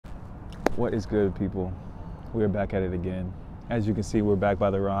What is good, people? We're back at it again. As you can see, we're back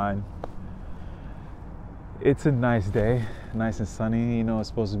by the Rhine. It's a nice day, nice and sunny. You know, it's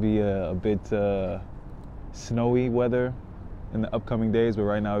supposed to be a bit snowy weather in the upcoming days, but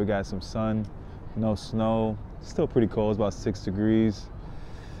right now we got some sun, no snow. Still pretty cold, it's about 6 degrees.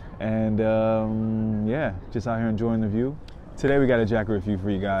 And yeah, just out here enjoying the view. Today we got a jacket review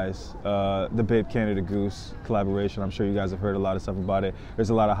for you guys. The BAPE Canada Goose collaboration. I'm sure you guys have heard a lot of stuff about it. There's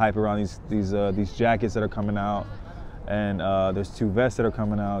a lot of hype around these jackets that are coming out. And there's 2 vests that are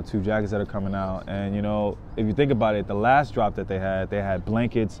coming out, 2 jackets that are coming out. And you know, if you think about it, the last drop that they had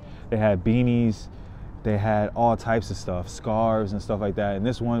blankets, they had beanies, they had all types of stuff, scarves and stuff like that. And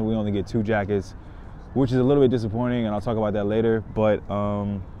this one, we only get 2 jackets, which is a little bit disappointing, and I'll talk about that later. But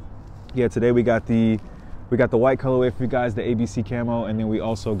yeah, today we got the white colorway for you guys, the ABC camo, and then we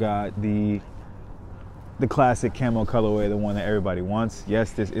also got the classic camo colorway, the one that everybody wants.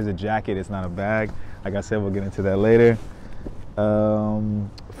 Yes, this is a jacket, it's not a bag. Like I said, we'll get into that later.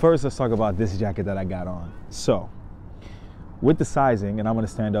 First, let's talk about this jacket that I got on. So, with the sizing, and I'm gonna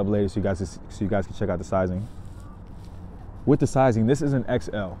stand up later so you guys can check out the sizing. With the sizing, this is an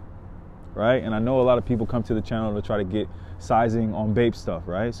XL, right? And I know a lot of people come to the channel to try to get sizing on BAPE stuff,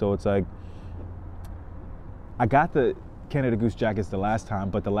 right? So it's like, I got the Canada Goose jackets the last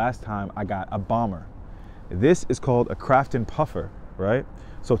time, but the last time I got a bomber. This is called a Crofton puffer, right?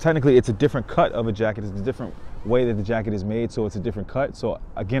 So technically it's a different cut of a jacket. It's a different way that the jacket is made, so it's a different cut. So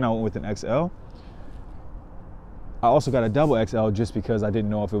again, I went with an XL. I also got a double XL just because I didn't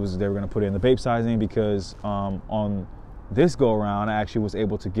know if they were gonna put it in the BAPE sizing, because on this go around, I actually was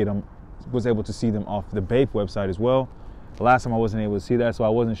able to see them off the BAPE website as well. The last time I wasn't able to see that, so I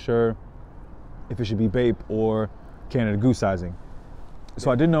wasn't sure if it should be BAPE or Canada Goose sizing. So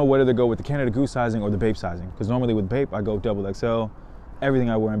I didn't know whether to go with the Canada Goose sizing or the BAPE sizing, because normally with BAPE I go double XL.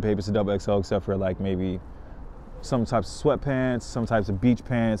 Everything I wear in BAPE is a double XL, except for like maybe some types of sweatpants, some types of beach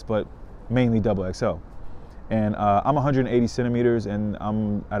pants, but mainly double XL. And I'm 180 centimeters and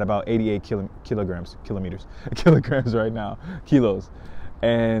I'm at about 88 kilograms right now, kilos.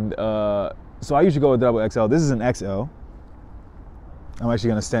 And so I usually go with double XL. This is an XL. I'm actually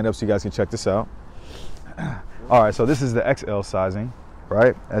gonna stand up so you guys can check this out. All right, so this is the XL sizing,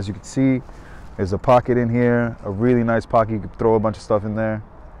 right? As you can see, there's a pocket in here, a really nice pocket. You can throw a bunch of stuff in there,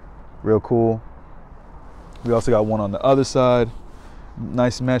 real cool. We also got one on the other side,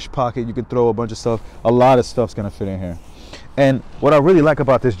 nice mesh pocket. You can throw a bunch of stuff. A lot of stuff's gonna fit in here. And what I really like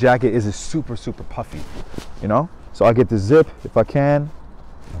about this jacket is it's super, super puffy, you know? So I get the zip if I can.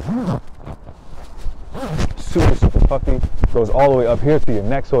 Super, super puffy. Goes all the way up here to your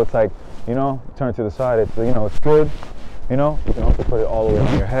neck, so it's like, you know, turn to the side, it's, you know, it's good. You know, you can also put it all the way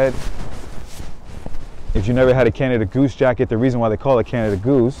on your head. If you never had a Canada Goose jacket, the reason why they call it Canada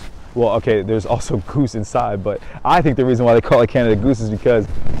Goose, well, okay, there's also goose inside, but I think the reason why they call it Canada Goose is because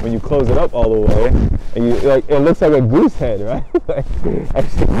when you close it up all the way, and you like, it looks like a goose head, right? Like,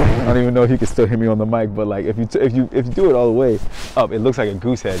 actually, I don't even know if you can still hear me on the mic, but like if you do it all the way up, it looks like a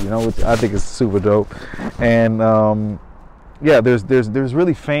goose head, you know, which I think is super dope. And yeah, there's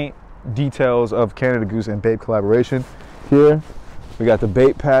really faint details of Canada Goose and BAPE collaboration. Here we got the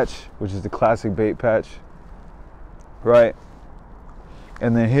BAPE patch, which is the classic BAPE patch, right?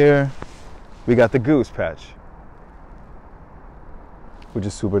 And then here we got the Goose patch, which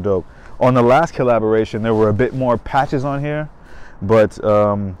is super dope. On the last collaboration, there were a bit more patches on here, but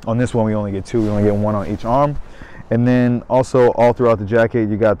on this one we only get 2. We only get 1 on each arm. And then also all throughout the jacket,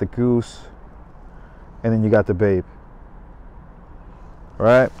 you got the Goose, and then you got the BAPE,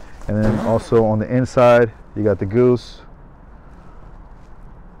 right? And then also on the inside, you got the Goose,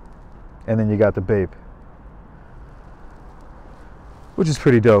 and then you got the BAPE, which is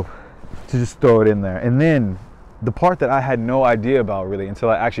pretty dope to just throw it in there. And then the part that I had no idea about really until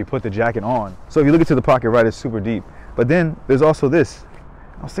I actually put the jacket on. So if you look into the pocket, right, it's super deep. But then there's also this.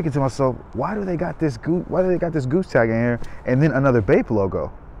 I was thinking to myself, why do they got this goose tag in here and then another BAPE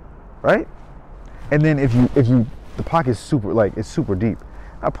logo, right? And then if you the pocket's super, like, it's super deep.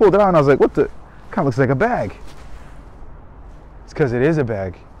 I pulled it out and I was like, what the, kind of looks like a bag. It's because it is a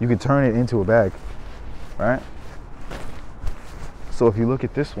bag. You can turn it into a bag, right? So if you look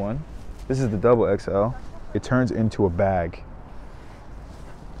at this one, this is the double XL. It turns into a bag,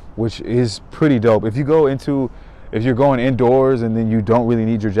 which is pretty dope. If you're going indoors and then you don't really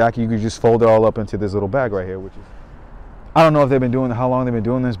need your jacket, you can just fold it all up into this little bag right here, which is, I don't know if they've been doing, how long they've been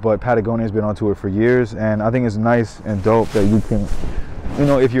doing this, but Patagonia's been onto it for years. And I think it's nice and dope that you can, you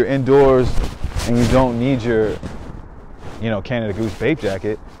know, if you're indoors and you don't need your, you know, Canada Goose BAPE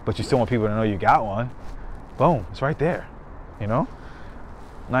jacket, but you still want people to know you got one, boom, it's right there, you know?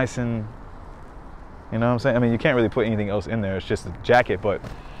 Nice and You know what I'm saying? I mean, you can't really put anything else in there. It's just a jacket, but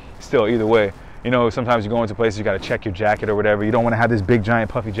still, either way, you know, sometimes you go into places, you got to check your jacket or whatever. You don't want to have this big,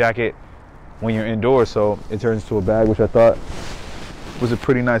 giant, puffy jacket when you're indoors, so it turns into a bag, which I thought was a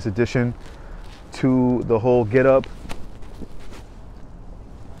pretty nice addition to the whole get up.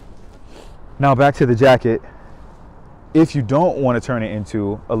 Now back to the jacket. If you don't want to turn it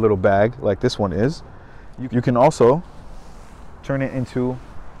into a little bag like this one is, you can also turn it into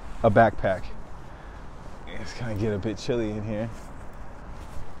a backpack. It's gonna get a bit chilly in here.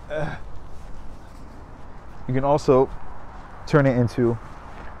 You can also turn it into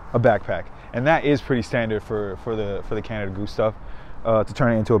a backpack, and that is pretty standard for the Canada Goose stuff, to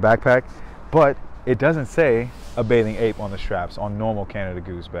turn it into a backpack. But it doesn't say a bathing ape on the straps on normal Canada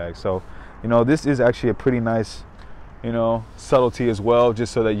Goose bags. So, you know, this is actually a pretty nice, you know, subtlety as well,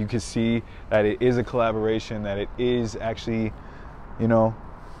 just so that you can see that it is a collaboration, that it is actually, you know.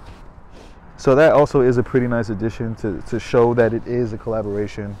 So that also is a pretty nice addition to show that it is a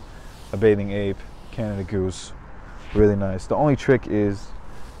collaboration, a bathing ape, Canada Goose. Really nice. The only trick is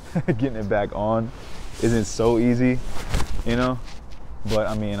getting it back on isn't so easy, you know, but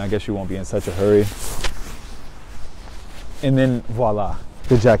I mean, I guess you won't be in such a hurry. And then voila,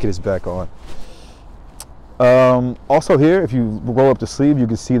 the jacket is back on. Also here, if you roll up the sleeve, you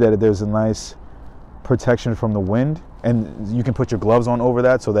can see that there's a nice protection from the wind, and you can put your gloves on over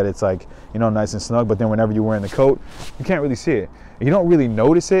that so that it's like, you know, nice and snug. But then whenever you're wearing the coat, you can't really see it. You don't really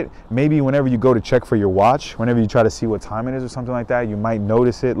notice it. Maybe whenever you go to check for your watch, whenever you try to see what time it is or something like that, you might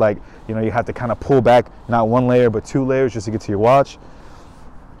notice it. Like, you know, you have to kind of pull back not one layer but two layers just to get to your watch.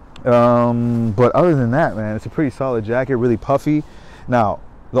 But other than that, man, it's a pretty solid jacket, really puffy. Now,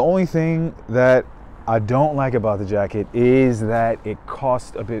 the only thing that I don't like about the jacket is that it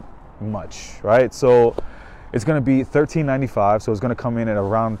costs a bit much, right? So it's going to be $13.95, so it's going to come in at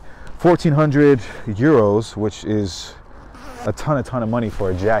around 1,400 euros, which is a ton of money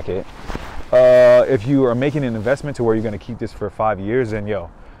for a jacket. If you are making an investment to where you're going to keep this for 5 years, then yo,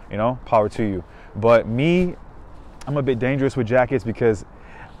 you know, power to you. But me, I'm a bit dangerous with jackets because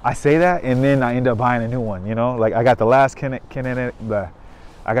I say that and then I end up buying a new one, you know? Like, I got the last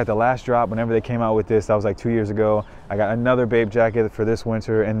I got the last drop whenever they came out with this. That was like 2 years ago. I got another BAPE jacket for this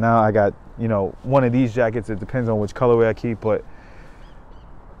winter, and now I got, you know, one of these jackets. It depends on which colorway I keep, but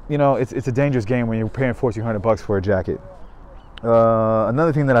you know, it's a dangerous game when you're paying 1,400 bucks for a jacket.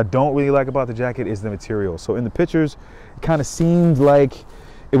 Another thing that I don't really like about the jacket is the material. So in the pictures, it kind of seemed like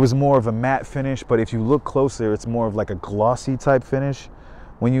it was more of a matte finish, but if you look closer, it's more of like a glossy type finish.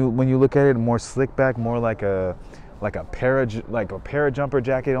 When you look at it, more slick back, more like a para jumper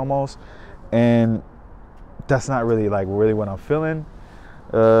jacket almost, and that's not really what I'm feeling.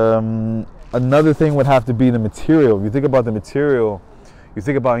 Another thing would have to be the material. If you think about the material, you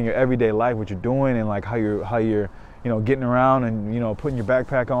think about in your everyday life what you're doing and like how you're you know, getting around and, you know, putting your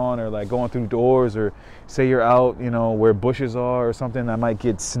backpack on, or like going through doors, or say you're out, you know, where bushes are or something that might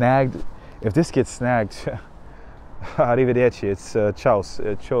get snagged. If this gets snagged, arrivederci, it's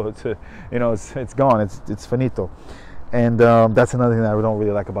you know, it's gone, it's finito. And that's another thing that I don't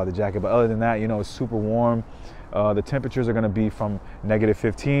really like about the jacket. But other than that, you know, it's super warm. The temperatures are going to be from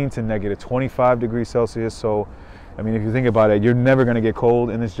 -15 to -25 degrees Celsius. So, I mean, if you think about it, you're never going to get cold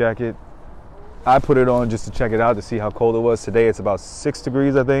in this jacket. I put it on just to check it out to see how cold it was. Today it's about 6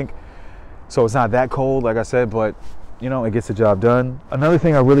 degrees, I think. So it's not that cold, like I said, but you know, it gets the job done. Another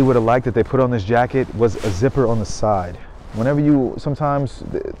thing I really would have liked that they put on this jacket was a zipper on the side. Whenever sometimes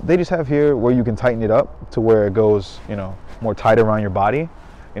they just have here where you can tighten it up to where it goes, you know, more tight around your body,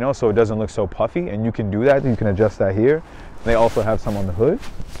 you know, so it doesn't look so puffy, and you can do that. You can adjust that here. They also have some on the hood.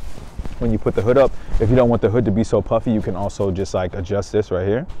 When you put the hood up, if you don't want the hood to be so puffy, you can also just like adjust this right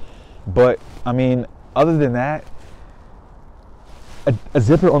here. But I mean, other than that, a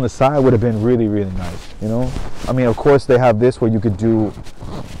zipper on the side would have been really, really nice, you know? I mean, of course they have this where you could do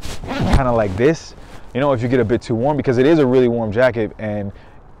kind of like this, you know, if you get a bit too warm, because it is a really warm jacket and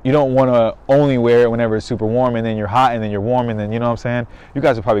you don't want to only wear it whenever it's super warm and then you're hot and then you're warm and then, you know what I'm saying? You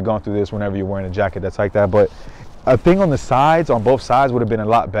guys have probably gone through this whenever you're wearing a jacket that's like that. But a thing on the sides, on both sides, would have been a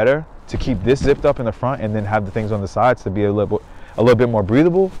lot better to keep this zipped up in the front and then have the things on the sides to be a little bit more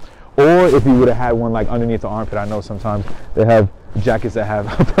breathable. Or if you would have had one like underneath the armpit. I know sometimes they have jackets that have,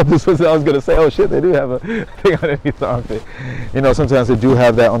 this was I was going to say, oh shit, they do have a thing underneath the armpit. You know, sometimes they do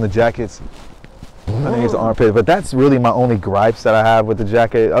have that on the jackets underneath the armpit. But that's really my only gripes that I have with the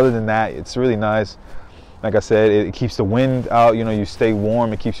jacket. Other than that, it's really nice. Like I said, it keeps the wind out, you know, you stay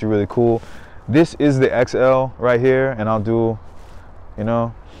warm, it keeps you really cool. This is the XL right here, and I'll do, you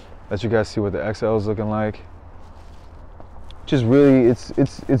know, let you guys see what the XL is looking like. Just really,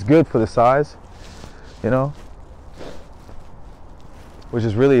 it's good for the size. you know, which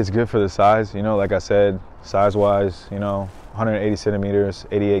is really, it's good for the size, you know, like I said, size wise, you know, 180 centimeters,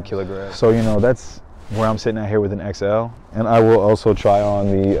 88 kilograms. So, you know, that's where I'm sitting at here with an XL, and I will also try on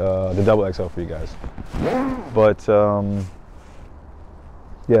the double XL for you guys. But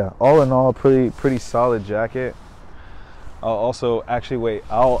yeah, all in all, pretty solid jacket. I'll also, actually wait,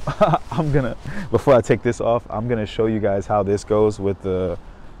 I'm gonna, before I take this off, I'm gonna show you guys how this goes with the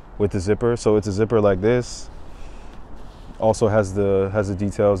zipper. So it's a zipper like this. Also has the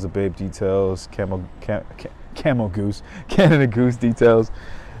details, the BAPE details, Camo Goose, Canada Goose details,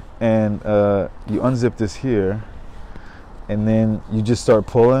 and you unzip this here, and then you just start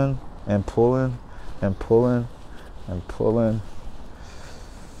pulling and pulling and pulling and pulling,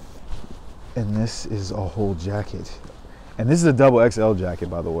 and this is a whole jacket. And this is a double XL jacket,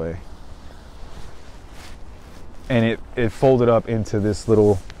 by the way. And it folded up into this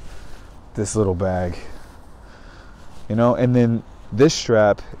little bag, you know. And then this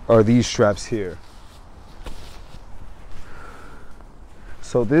strap are these straps here.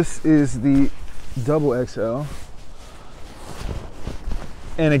 So this is the double XL.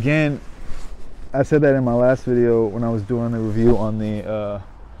 And again, I said that in my last video when I was doing the review on the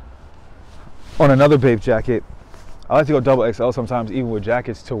on another BAPE jacket. I like to go double XL sometimes, even with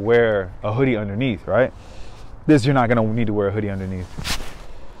jackets, to wear a hoodie underneath, right? This, you're not gonna need to wear a hoodie underneath.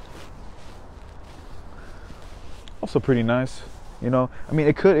 Also pretty nice, you know. I mean,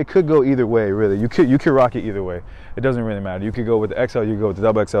 it could go either way, really. You could rock it either way. It doesn't really matter. You could go with the XL, you could go with the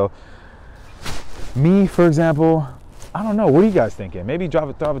double XL. Me, for example, I don't know. What are you guys thinking? Maybe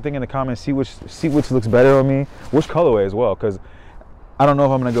drop a thing in the comments. See which looks better on me. Which colorway as well, because I don't know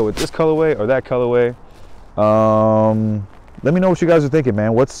if I'm gonna go with this colorway or that colorway. Let me know what you guys are thinking,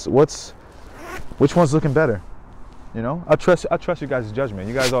 man. Which one's looking better? You know, I trust you guys' judgment.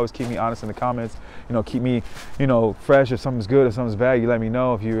 You guys always keep me honest in the comments. You know, keep me, you know, fresh. If something's good, if something's bad, you let me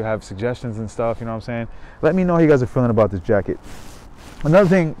know. If you have suggestions and stuff, you know what I'm saying? Let me know how you guys are feeling about this jacket. Another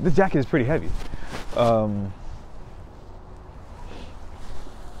thing, this jacket is pretty heavy.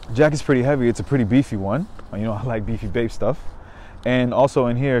 Jacket's pretty heavy. It's a pretty beefy one. You know, I like beefy BAPE stuff. And also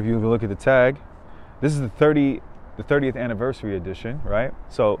in here, if you look at the tag, this is the 30th anniversary edition, right?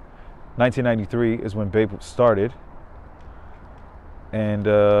 So 1993 is when BAPE started. And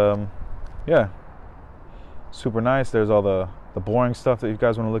yeah, super nice. There's all the boring stuff that you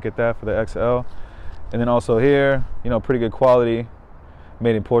guys want to look at that for the XL. And then also here, you know, pretty good quality.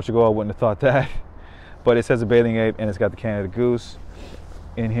 Made in Portugal, I wouldn't have thought that. But it says a bathing ape, and it's got the Canada Goose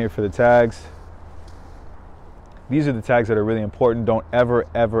in here for the tags. These are the tags that are really important. Don't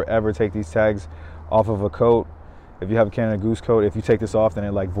ever take these tags off of a coat. If you have a Canada Goose coat, if you take this off, then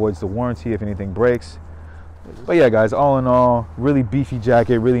it like voids the warranty if anything breaks. But yeah, guys, all in all, really beefy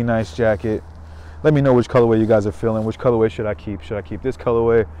jacket, really nice jacket. Let me know which colorway you guys are feeling. Which colorway should I keep? Should I keep this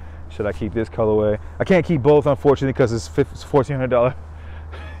colorway? Should I keep this colorway? I can't keep both, unfortunately, because it's $1,400.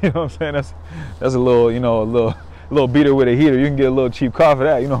 You know what I'm saying? That's a little, you know, a little beater with a heater. You can get a little cheap car for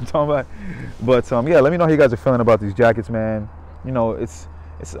that. You know what I'm talking about? But yeah, let me know how you guys are feeling about these jackets, man. You know, it's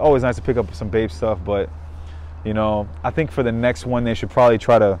always nice to pick up some BAPE stuff, but you know, I think for the next one they should probably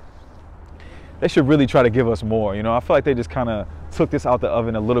really try to give us more. You know, I feel like they just kind of took this out the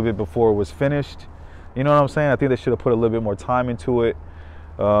oven a little bit before it was finished. You know what I'm saying? I think they should have put a little bit more time into it.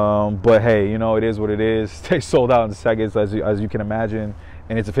 But hey, you know, it is what it is. They sold out in seconds, as you can imagine,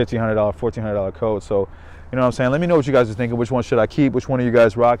 and it's a $1,500, $1,400 coat. So, you know what I'm saying? Let me know what you guys are thinking. Which one should I keep? Which one are you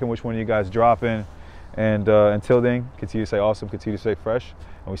guys rocking? Which one are you guys dropping? And until then, continue to stay awesome, continue to stay fresh,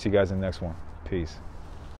 and we'll see you guys in the next one. Peace.